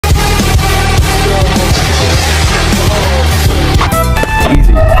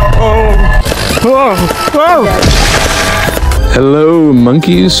Hello,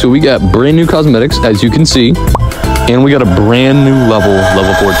 monkeys. So we got brand new cosmetics, as you can see, and we got a brand new level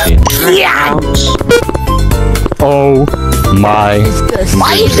 14. Yeah. Oh my!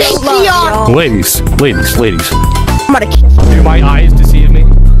 Ladies. I'm gonna kill you. Do my eyes deceive me?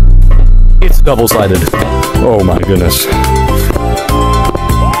 It's double-sided. Oh my goodness.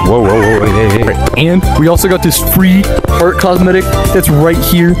 Whoa, hey. And we also got this free heart cosmetic that's right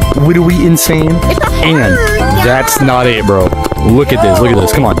here. Literally insane. And that's not it, bro. Look at this.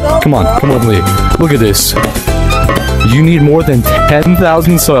 Come on, Lee. Look at this. You need more than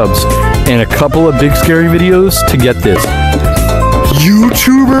 10,000 subs and a couple of big scary videos to get this.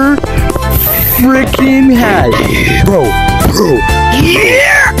 YouTuber freaking hat. Bro.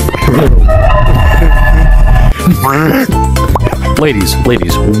 Yeah! Ladies,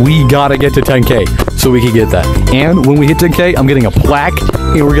 we gotta get to 10K so we can get that. And when we hit 10K, I'm getting a plaque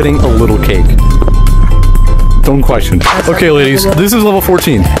and we're getting a little cake. Don't question. Okay, ladies, this is level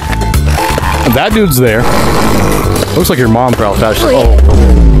 14. That dude's there. Looks like your mom for fashion. Oh,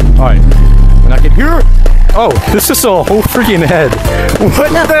 alright. And I can hear it. Oh, this is a whole freaking head.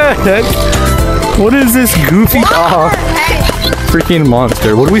 What the heck? What is this goofy freaking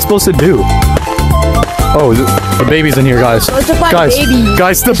monster? What are we supposed to do? Oh, the baby's in here, guys. Guys,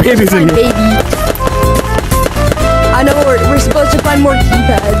 the baby's in here. I know we're supposed to find more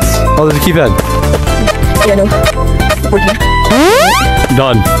keypads. Oh, there's a keypad. Yeah, no.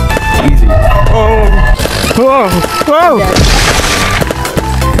 Done. Easy. Oh.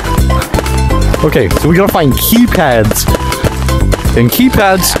 Okay, so we gotta find keypads. And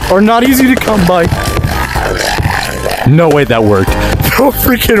keypads are not easy to come by. No way that worked. No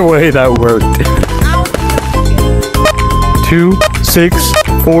freaking way that worked. 2, 6,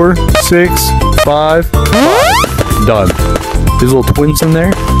 4, 6, 5. Done. There's little twins in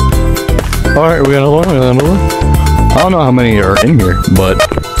there. Alright, we got another one. I don't know how many are in here, but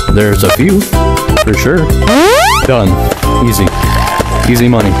there's a few. For sure. Done. Easy. Easy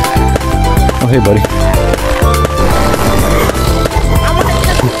money. Oh, hey, buddy.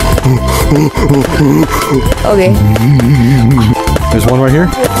 Okay. There's one right here.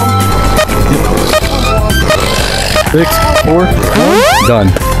 6, 4, 1. Done.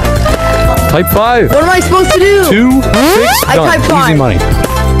 Type 5. What am I supposed to do? 2, 6. I Done. type 5. Easy money.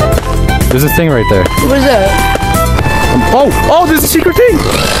 There's a thing right there. What is that? Oh, there's a secret thing.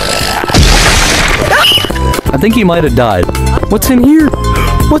 I think he might have died. What's in here?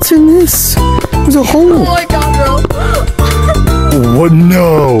 What's in this? There's a hole. Oh my god, bro. What?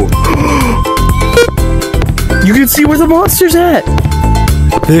 No. You can see where the monster's at.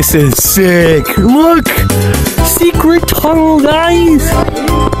 This is sick. Look. Secret tunnel, guys.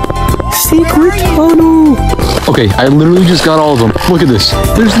 Secret tunnel. Okay, I literally just got all of them. Look at this.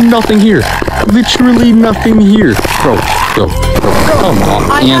 There's nothing here. Literally nothing here. Bro. Come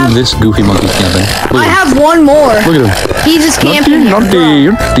on. And this goofy monkey camping. I have one more. Look at him. He's just camping.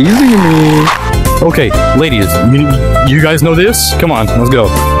 You're teasing me. Okay, ladies, you guys know this? Come on, let's go.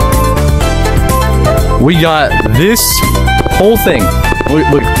 We got this whole thing.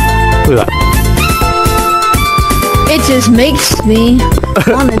 Look at that. It just makes me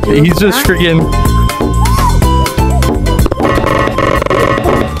wanna do He's just freaking.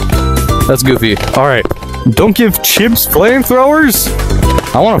 That's goofy. All right, don't give Chips flamethrowers.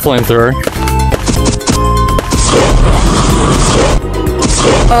 I want a flamethrower.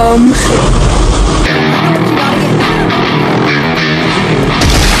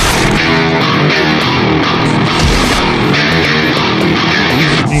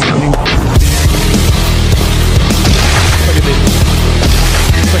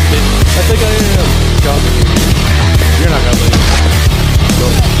 I think I am. You're not gonna leave.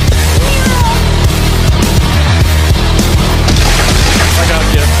 I got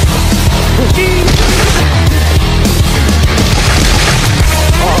you.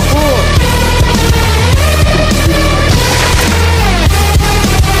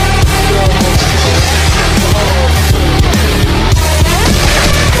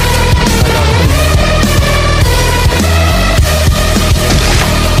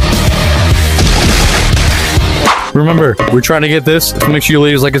 Remember, we're trying to get this, so make sure you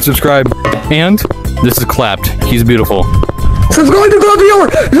ladies like and subscribe. And this is Clapped. He's beautiful. Subscribe to Clapped.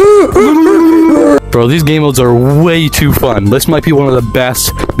 Bro, these game modes are way too fun. This might be one of the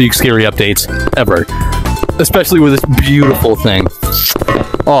best big scary updates ever. Especially with this beautiful thing.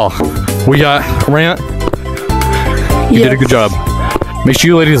 Oh, we got Rant. You did a good job. Make sure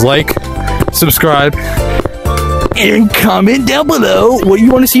you ladies like, subscribe, and comment down below what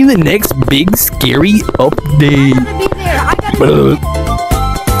you want to see in the next big scary update.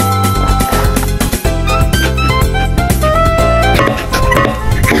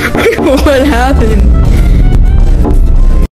 happened?